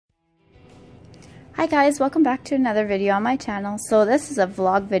Hi guys, welcome back to another video on my channel. So this is a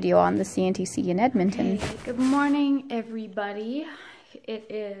vlog video on the CNTC in Edmonton. Hey, good morning everybody. It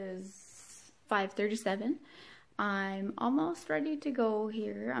is 5:37. I'm almost ready to go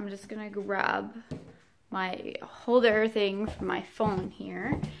here. I'm just gonna grab my holder thing for my phone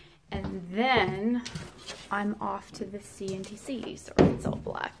here. And then I'm off to the CNTC. Sorry, it's all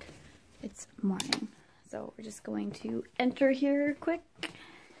black. It's morning. So we're just going to enter here quick.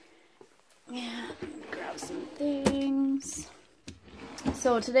 Yeah, grab some things.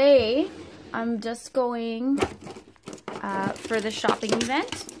 So today I'm just going for the shopping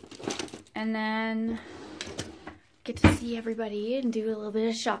event and then get to see everybody and do a little bit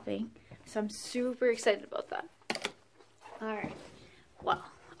of shopping. So I'm super excited about that. Alright, well,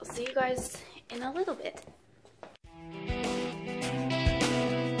 I'll see you guys in a little bit.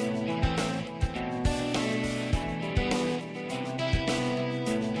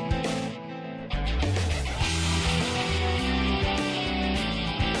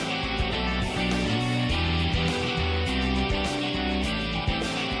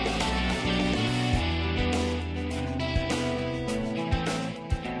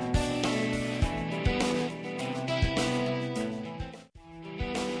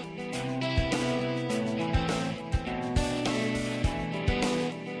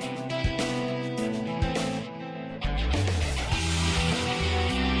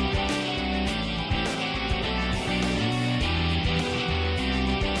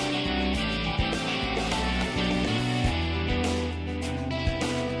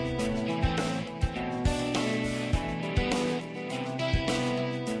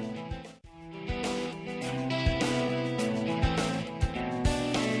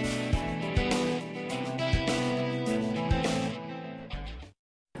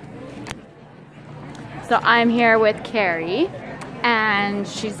 So I'm here with Carrie, and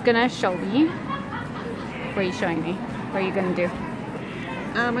she's gonna show me. What are you showing me? What are you gonna do?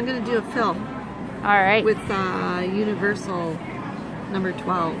 I'm gonna do a film. All right. With Universal number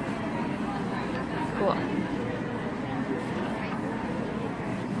 12. Cool.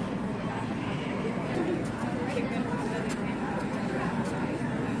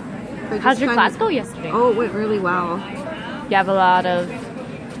 How'd your class go yesterday? Oh, it went really well. You have a lot of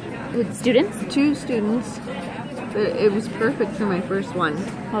students? 2 students. But it was perfect for my first one.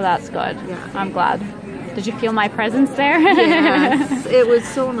 Oh, that's good. Yeah. I'm glad. Did you feel my presence there? Yes. It was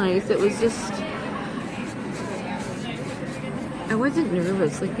so nice. It was just... I wasn't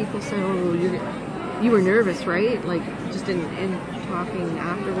nervous. Like people say, oh, you were nervous, right? Like just in talking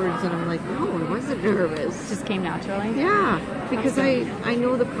afterwards, and I'm like, no, I wasn't nervous. It just came naturally? Yeah. Because I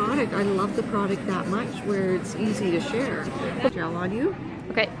know the product. I love the product that much where it's easy to share. Gel on you.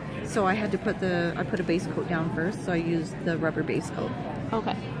 Okay. So I had to put a base coat down first, so I used the rubber base coat.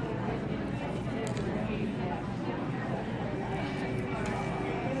 Okay.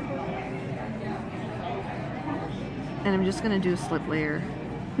 And I'm just gonna do a slip layer.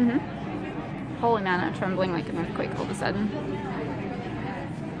 Holy man, I'm trembling like an earthquake all of a sudden.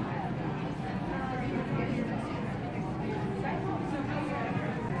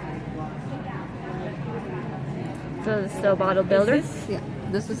 So this is the bottle builder? Yeah.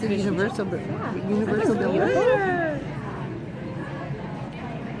 This is the Universal builder.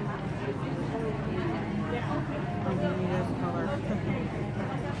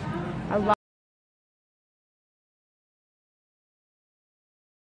 I love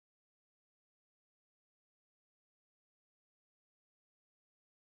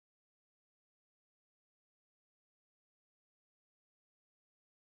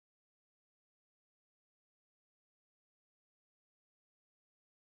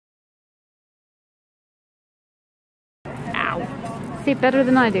see it better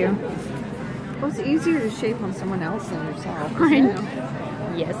than I do. Well, it's easier to shape on someone else than yourself. I know.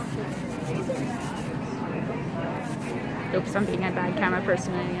 Yes. Oops, I'm being a bad camera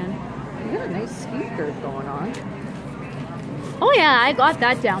person again. You got a nice ski curve going on. Oh yeah, I got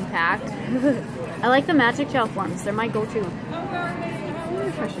that down packed. I like the magic gel forms. They're my go-to. I wonder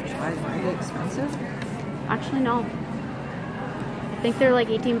if I should try them. Are they expensive? Actually, no. I think they're like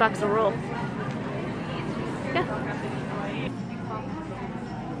 18 bucks a roll. Yeah.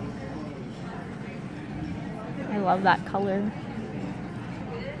 I love that color.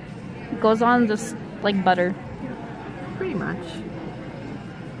 It goes on just like butter. Pretty much.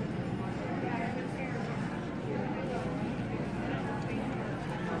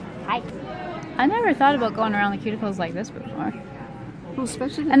 Hi. I never thought about going around the cuticles like this before. Well,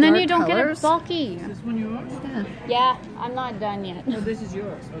 especially the and then dark you don't colors. get it bulky. Is this one yours? Yeah. Yeah, I'm not done yet. Oh, this is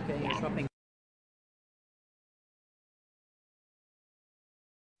yours. Okay, Yeah. you're shopping.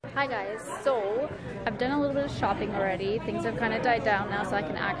 Hi guys, so I've done a little bit of shopping already. Things have kind of died down now, so I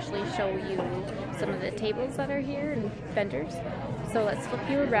can actually show you some of the tables that are here and vendors. So let's flip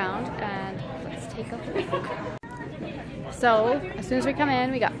you around and let's take a look. So as soon as we come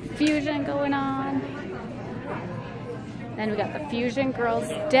in, we got Fusion going on. Then we got the Fusion girls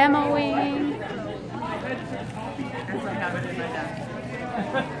demoing.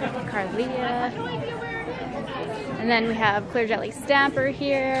 Carlia. And then we have Clear Jelly Stamper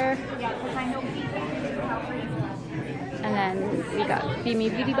here. And then we got Beamy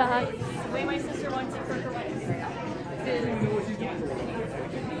Beauty Box.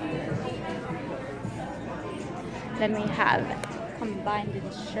 Then we have Combined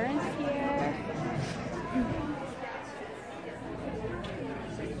Insurance here.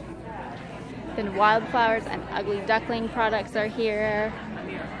 Then Wildflowers and Ugly Duckling products are here.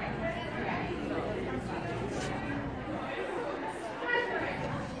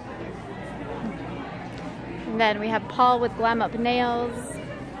 And then we have Paul with Glam Up Nails.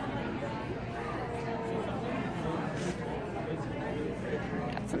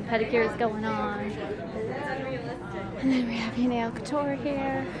 Got some pedicures going on. And then we have Nail Couture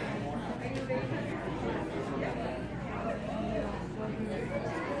here.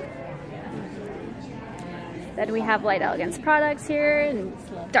 Then we have Light Elegance products here, and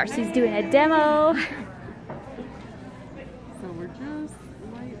Darcy's doing a demo. So we're just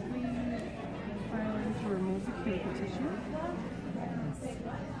lightly filing to remove the cuticle tissue.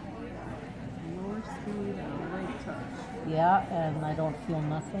 Lower speed, light touch. Yeah, and I don't feel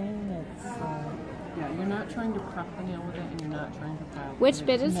nothing. It's Yeah, you're not trying to prep the nail with it, and you're not trying to file. Which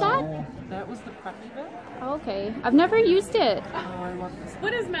bit is that? That was the preppy bit. Oh, okay. I've never used it. Oh, I love this.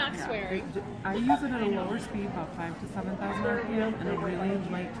 What is Max wearing? I use it at a lower speed, about 5,000 to 7,000 RPM, and a really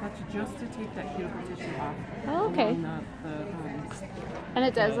light touch just to take that cuticle tissue off. Oh, okay. Not the And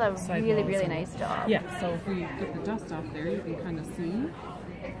it does a side really, walls really and- nice job. Yeah, so if we get the dust off there, you can kind of see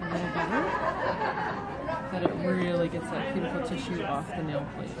a little better that it really gets that cuticle tissue off the nail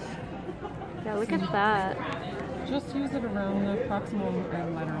plate. Yeah, look at that. Just use it around the proximal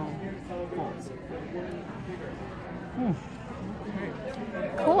and lateral folds.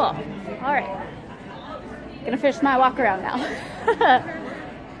 Cool. All right. Gonna finish my walk around now.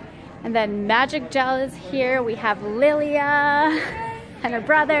 And then Magic Gel is here. We have Lilia and her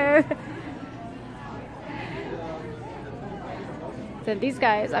brother. Then these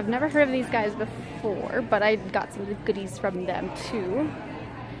guys, I've never heard of these guys before, but I got some goodies from them too.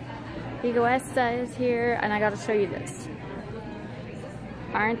 Ego Esta is here, and I gotta show you this.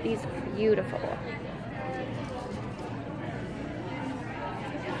 Aren't these beautiful?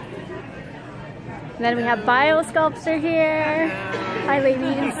 And then we have Bio Sculptor here. Hi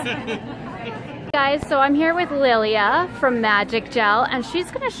ladies. Guys, so I'm here with Lilia from Magic Gel, and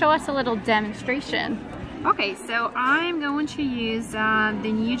she's gonna show us a little demonstration. Okay, so I'm going to use the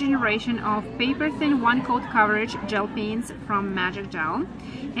new generation of paper thin one coat coverage gel paints from Magic Gel.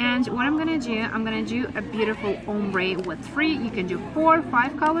 And what I'm gonna do a beautiful ombre with 3, you can do 4,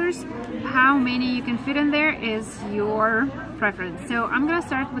 5 colors. How many you can fit in there is your preference. So I'm gonna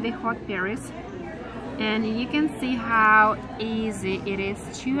start with the Hot Paris, and you can see how easy it is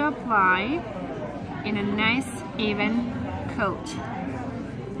to apply in a nice even coat.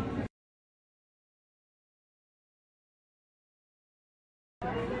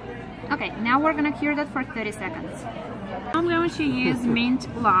 Okay, now we're gonna cure that for 30 seconds. I'm going to use Mint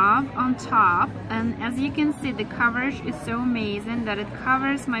Love on top, and as you can see, the coverage is so amazing that it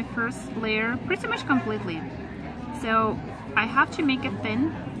covers my first layer pretty much completely. So I have to make it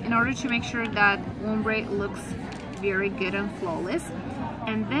thin in order to make sure that ombre looks very good and flawless.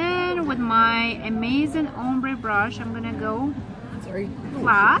 And then with my amazing ombre brush, I'm gonna go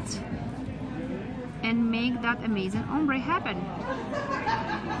flat and make that amazing ombre happen.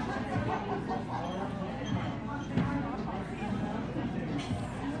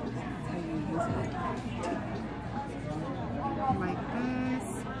 Like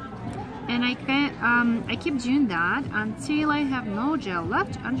this, and I keep doing that until I have no gel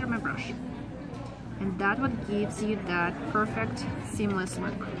left under my brush, and that's what gives you that perfect seamless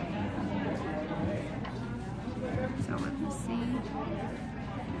look. So let me see.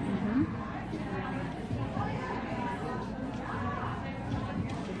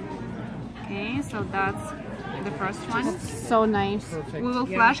 Okay, so that's the first one. So nice. We will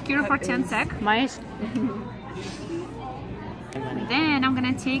flash cure for 10 seconds. Then I'm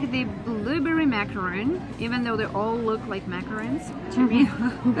gonna take the blueberry macaron, even though they all look like macarons to me.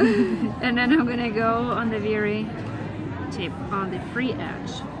 And then I'm gonna go on the very tip, on the free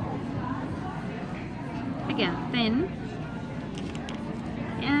edge. Again, thin.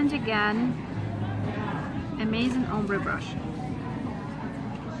 And again, amazing ombre brush.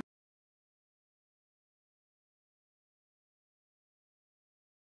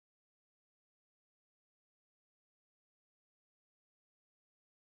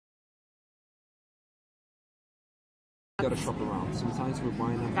 Gotta shop around. Sometimes we're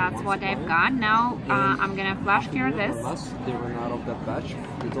buying them. That's what I've got. Now I'm gonna flash cure this. Unless they run out of that batch,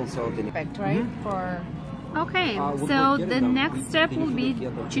 it's also the Perfect, right? For Okay, so the next step will be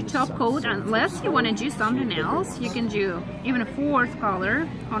to top coat. Unless you want to do something else, you can do even a fourth color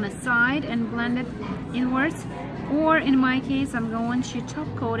on the side and blend it inwards. Or in my case, I'm going to top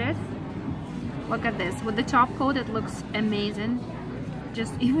coat it. Look at this. With the top coat, it looks amazing.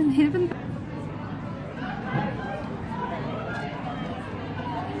 Just even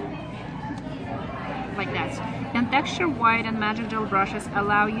like that. And texture white and magic gel brushes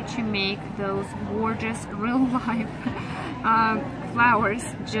allow you to make those gorgeous real life flowers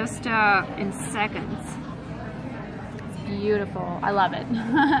just in seconds. It's beautiful. I love it.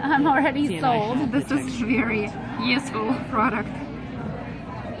 I'm already sold. This is very useful product.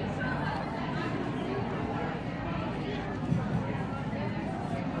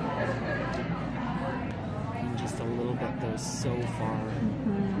 And just a little bit goes so far.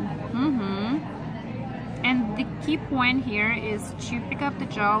 And the key point here is to pick up the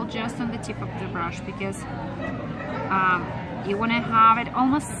gel just on the tip of the brush, because you want to have it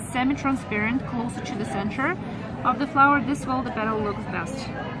almost semi-transparent, closer to the center of the flower. This way the petal looks best.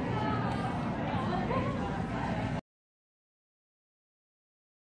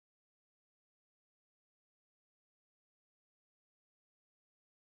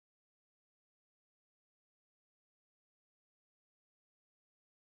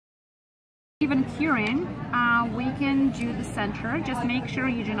 Even curing, we can do the center. Just make sure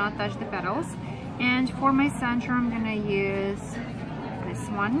you do not touch the petals. And for my center, I'm gonna use this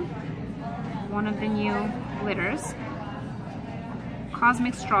one of the new glitters,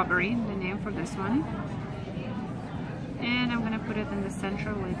 Cosmic Strawberry, the name for this one. And I'm gonna put it in the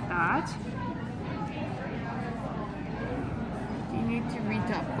center like that. do you need to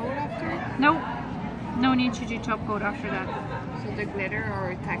re-top coat after? No need to do top coat after that. So the glitter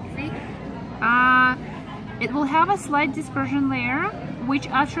or tack-free? It will have a slight dispersion layer, which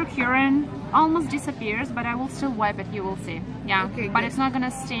after curing almost disappears, but I will still wipe it, you will see. Yeah, okay, but good. it's not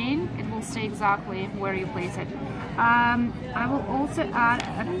gonna stain, it will stay exactly where you place it. I will also add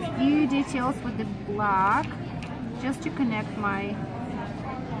a few details with the black, just to connect my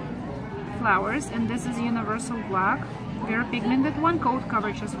flowers, and this is universal black, very pigmented, one coat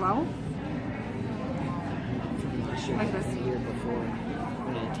coverage as well. Like this. The year before,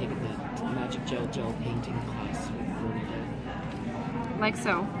 when I had taken that magic gel painting class with Bernadette. Like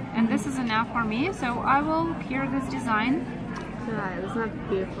so. And this is enough for me, so I will cure this design. Yeah, isn't that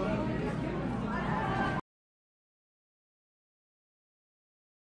beautiful?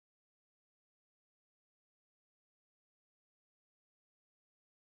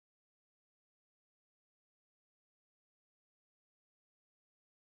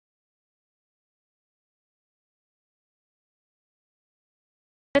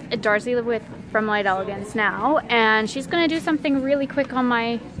 Darcy from Light Elegance now, and she's gonna do something really quick on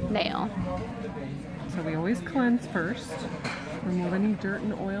my nail. So we always cleanse first, remove any dirt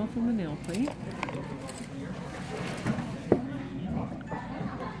and oil from the nail plate.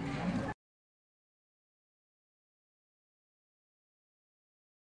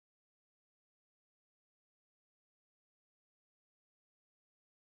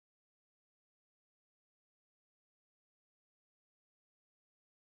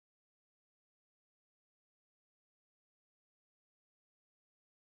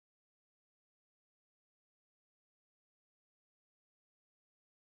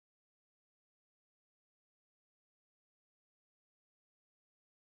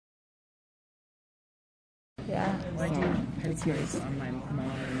 Yeah. I do pictures on my mom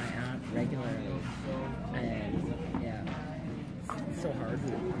and my aunt regularly, and yeah, it's so hard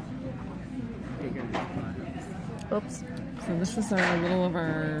with bigger products. Oops. So this is our little of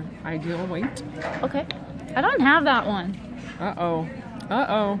our ideal white. Okay. I don't have that one. Uh-oh.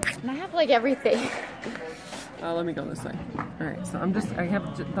 Uh-oh. And I have like everything. Let me go this way. All right, so I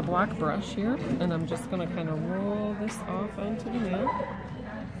have the black brush here, and I'm just gonna kind of roll this off onto the nail.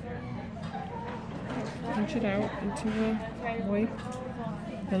 Punch it out into the white,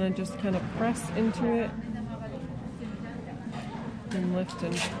 and then just kind of press into it and lift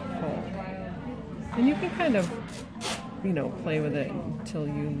and pull. And you can kind of, you know, play with it until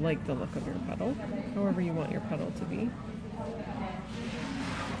you like the look of your petal, however you want your petal to be.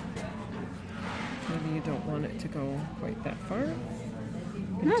 Maybe you don't want it to go quite that far.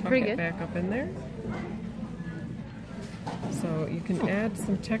 can tuck pretty it good. back up in there. So you can add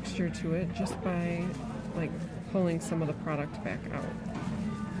some texture to it just by like pulling some of the product back out.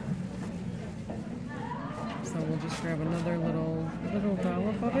 So we'll just grab another little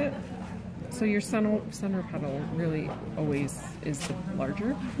dollop of it. So your center petal really always is the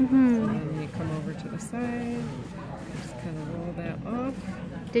larger. And then you come over to the side, just kind of roll that off.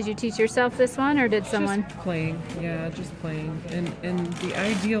 Did you teach yourself this one, or did someone? Just playing, yeah, just playing. And the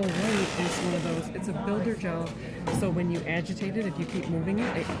ideal weight is one of those, it's a builder gel, so when you agitate it, if you keep moving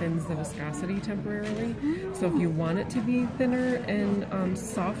it, it thins the viscosity temporarily. So if you want it to be thinner and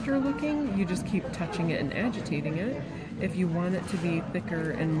softer looking, you just keep touching it and agitating it. If you want it to be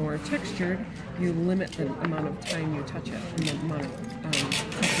thicker and more textured, you limit the amount of time you touch it and the amount of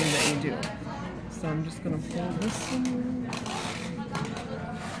touching that you do. So I'm just going to pull this one.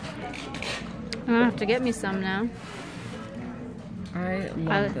 I'm gonna have to get me some now. I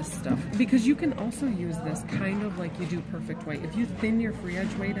love this stuff because you can also use this kind of like you do perfect white. If you thin your free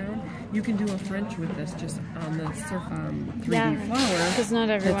edge way down, you can do a French with this just on the 3D flower. Because not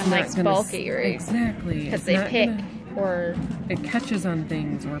everyone likes bulky, right? Exactly. Because they pick or it catches on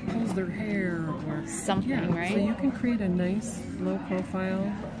things or pulls their hair or something, right? So you can create a nice low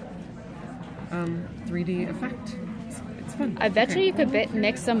profile 3D effect. It's fun. I bet you could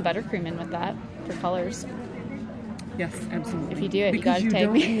mix some buttercream in with that for colors. Yes, absolutely. If you do it, you gotta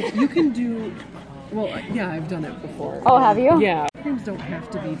tag me. You can do, well, yeah, I've done it before. Oh, have you? Yeah. Creams don't have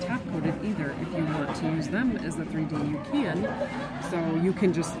to be top coated either. If you want to use them as a 3D, you can. So you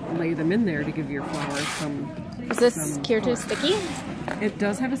can just lay them in there to give your flowers some. Is this cure too sticky? It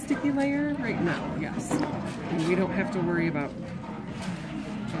does have a sticky layer right now, yes. And we don't have to worry about.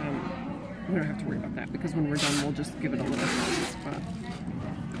 We don't have to worry about that because when we're done, we'll just give it a little spot.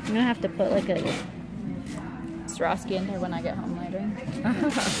 I'm gonna have to put like a Swarovski in there when I get home later.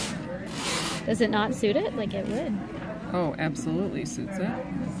 Does it not suit it? Like it would. Oh, absolutely suits it.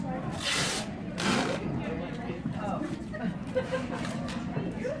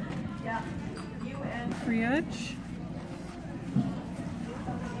 Free edge.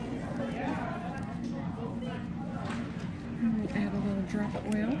 Add a little drop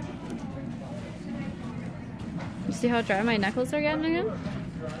of oil. You see how dry my knuckles are getting again?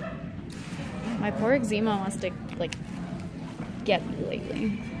 My poor eczema wants to like get me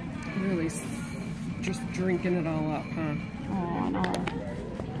lately. Really just drinking it all up, huh? Oh no.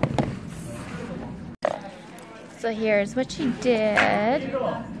 So here's what she did.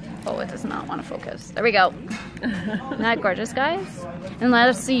 Oh, it does not want to focus. There we go. Isn't that gorgeous, guys? And let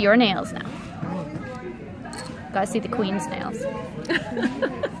us see your nails now. Gotta see the queen's nails.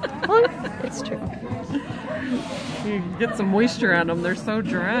 Well, it's true. You get some moisture on them. They're so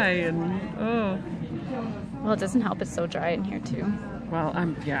dry and oh. Well, it doesn't help. It's so dry in here too. Well,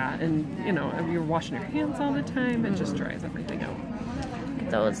 yeah, and you know, if you're washing your hands all the time, it just dries everything out.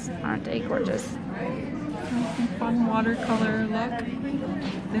 Those aren't they gorgeous? Fun watercolor look.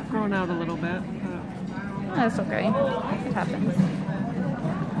 They've grown out a little bit. That's okay. It happens.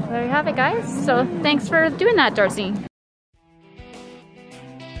 There you have it, guys. So thanks for doing that, Darcy.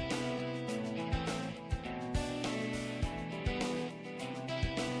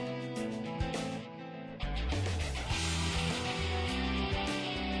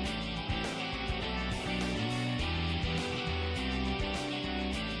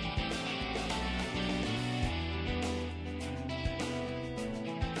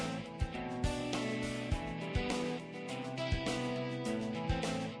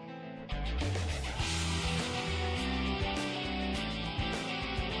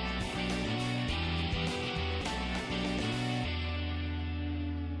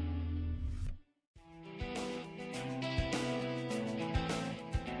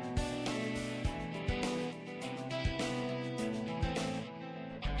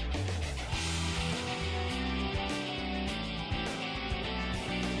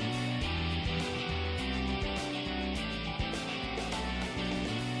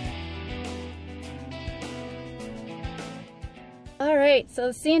 Alright, so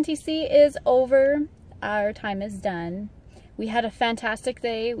the CNTC is over. Our time is done. We had a fantastic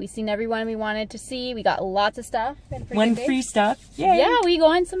day. We seen everyone we wanted to see. We got lots of stuff. Won free stuff. Yay. Yeah,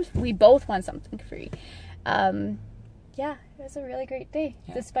 we both won something free. Yeah, it was a really great day.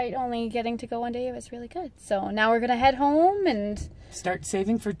 Yeah. Despite only getting to go one day, it was really good. So now we're gonna head home and start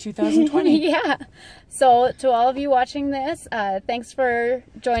saving for 2020. Yeah. So to all of you watching this, thanks for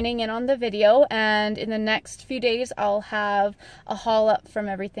joining in on the video. And in the next few days, I'll have a haul up from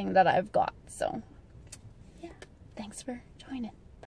everything that I've got. So yeah, thanks for joining.